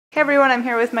Hey everyone, I'm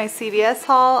here with my CVS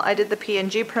haul. I did the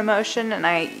P&G promotion and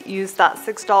I used that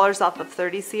 $6 off of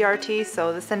 30 CRT,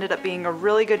 so this ended up being a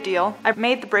really good deal. I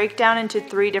made the breakdown into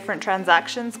 3 different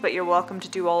transactions, but you're welcome to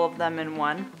do all of them in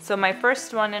one. So my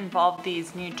first one involved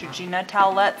these Neutrogena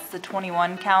towelettes, the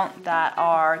 21 count, that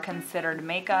are considered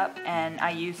makeup, and I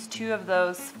used 2 of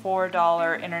those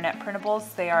 $4 internet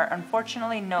printables. They are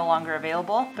unfortunately no longer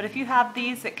available, but if you have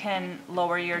these, it can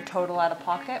lower your total out of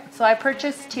pocket. So I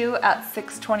purchased 2 at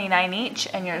 $6.29 each,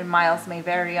 and your miles may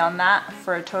vary on that,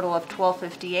 for a total of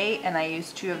 $12.58, and I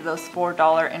used 2 of those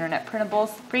 $4 internet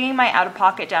printables, bringing my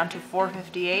out-of-pocket down to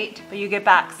 $4.58, but you get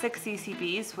back 6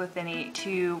 ECBs with any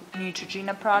 2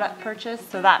 Neutrogena product purchase,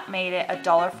 so that made it a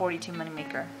 $1.42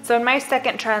 moneymaker. So in my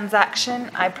second transaction,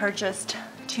 I purchased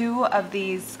 2 of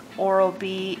these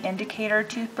Oral-B indicator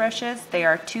toothbrushes. They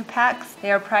are 2 packs.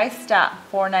 They are priced at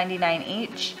 $4.99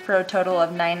 each for a total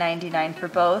of $9.99 for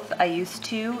both. I used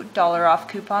 $2 off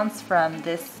coupons from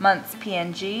this month's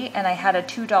P&G, and I had a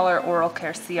 $2 oral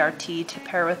care CRT to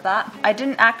pair with that. I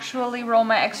didn't actually roll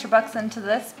my extra bucks into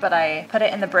this, but I put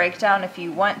it in the breakdown if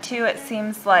you want to. It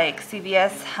seems like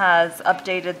CVS has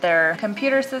updated their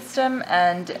computer system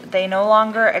and they no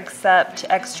longer accept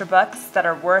extra bucks that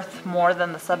are worth more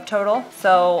than the subtotal.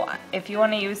 So if you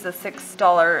want to use the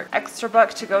 $6 extra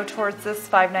buck to go towards this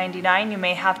 $5.99, you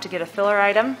may have to get a filler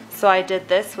item. So I did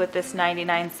this with this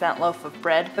 99-cent loaf of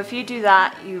bread. If you do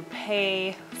that, you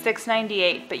pay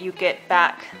 $6.98, but you get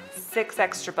back 6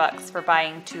 extra bucks for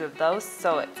buying 2 of those,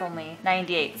 so it's only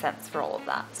 98 cents for all of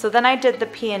that. So then I did the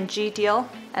P&G deal,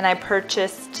 and I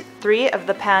purchased 3 of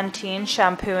the Pantene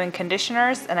shampoo and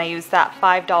conditioners, and I used that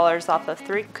 $5 off of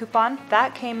 3 coupon.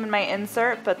 That came in my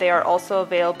insert, but they are also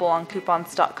available on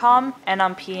coupons.com and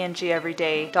on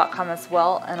pngeveryday.com as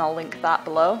well, and I'll link that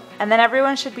below. And then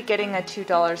everyone should be getting a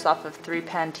 $2 off of 3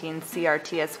 Pantene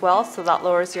CRT as well, so that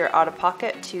lowers your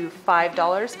out-of-pocket to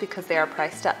 $5 because they are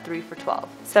priced at 3 for $12.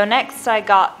 So next I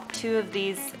got 2 of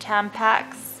these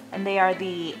Tampax, and they are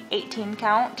the 18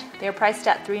 count. They are priced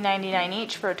at $3.99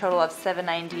 each for a total of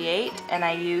 $7.98, and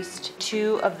I used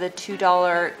 2 of the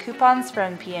 $2 coupons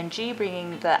from P&G,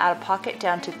 bringing the out-of-pocket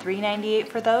down to $3.98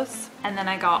 for those. And then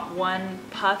I got 1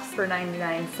 puff for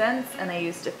 99 cents, and I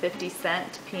used a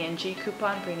 50-cent P&G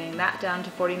coupon, bringing that down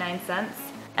to 49 cents.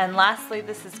 And lastly,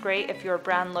 this is great if you're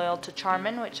brand loyal to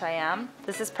Charmin, which I am.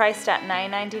 This is priced at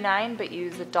 $9.99, but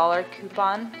use a $1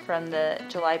 coupon from the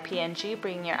July P&G,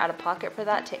 bringing your out-of-pocket for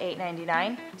that to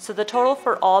 $8.99. So the total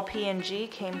for all P&G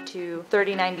came to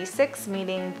 $30.96,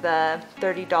 meeting the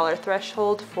 $30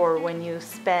 threshold for when you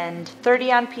spend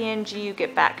 $30 on P&G, you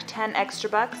get back 10 extra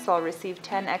bucks, so I'll receive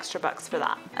 10 extra bucks for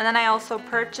that. And then I also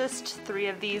purchased 3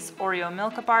 of these Oreo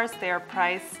Milka bars. They are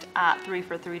priced at 3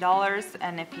 for $3,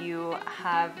 and if you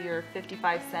have your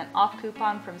 55-cent off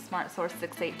coupon from Smart Source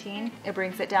 618, it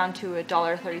brings it down to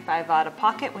 $1.35 out of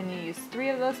pocket when you use 3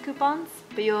 of those coupons.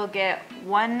 But you'll get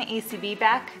 1 ECB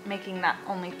back, making that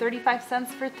only 35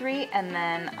 cents for 3, and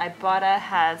then Ibotta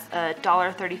has a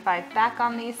 $1.35 back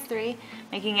on these 3,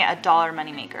 making it a $1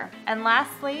 moneymaker. And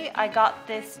lastly, I got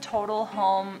this Total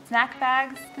Home snack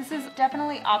bags. This is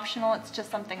definitely optional, it's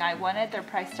just something I wanted. They're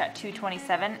priced at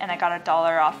 $2.27, and I got a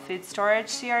 $1 off food storage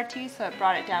CRT, so it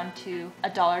brought it down to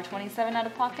 $1.27 out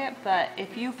of pocket. But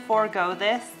if you forego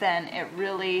this, then it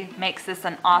really makes this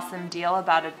an awesome deal,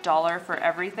 about $1 for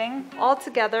everything.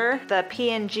 Altogether, the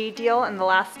P&G deal and the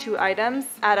last 2 items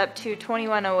add up to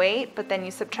 $21.08, but then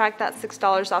you subtract that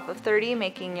 $6 off of 30,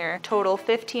 making your total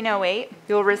 $15.08.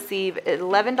 You'll receive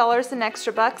 $11 in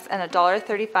extra bucks and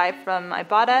 $1.35 from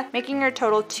Ibotta, making your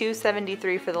total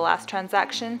 $2.73 for the last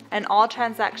transaction, and all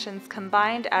transactions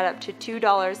combined add up to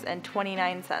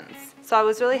 $2.29. So I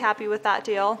was really happy with that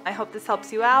deal. I hope this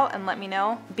helps you out, and let me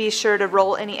know. Be sure to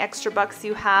roll any extra bucks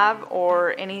you have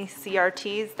or any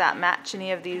CRTs that match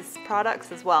any of these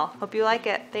products as well. Hope you like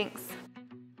it. Thanks.